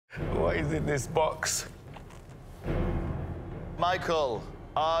What is in this box? Michael,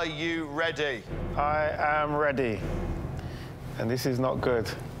 are you ready? I am ready. And this is not good.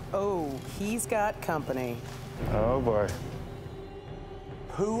 Oh, he's got company. Oh, boy.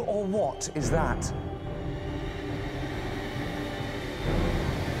 Who or what is that?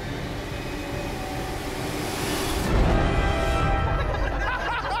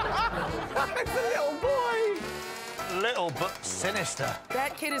 It's a little boy. Little but sinister.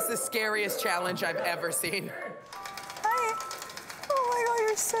 That kid is the scariest challenge I've ever seen. Hi. Oh my God,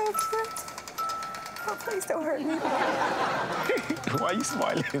 you're so cute. Oh, please don't hurt me. Why are you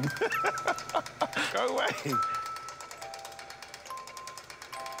smiling? Go away.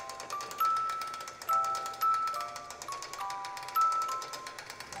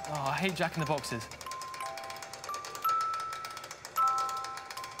 Oh, I hate Jack in the Boxes.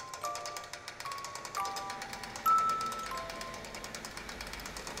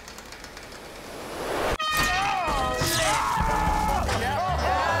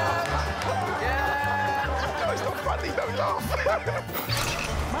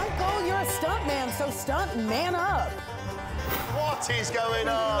 Michael, you're a stunt man, so stunt man up. What is going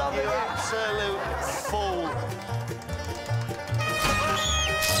on, you absolute fool?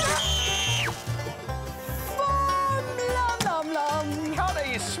 Nom, nom, nom. Can't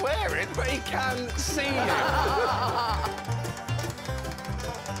hear you swearing, but he can see you.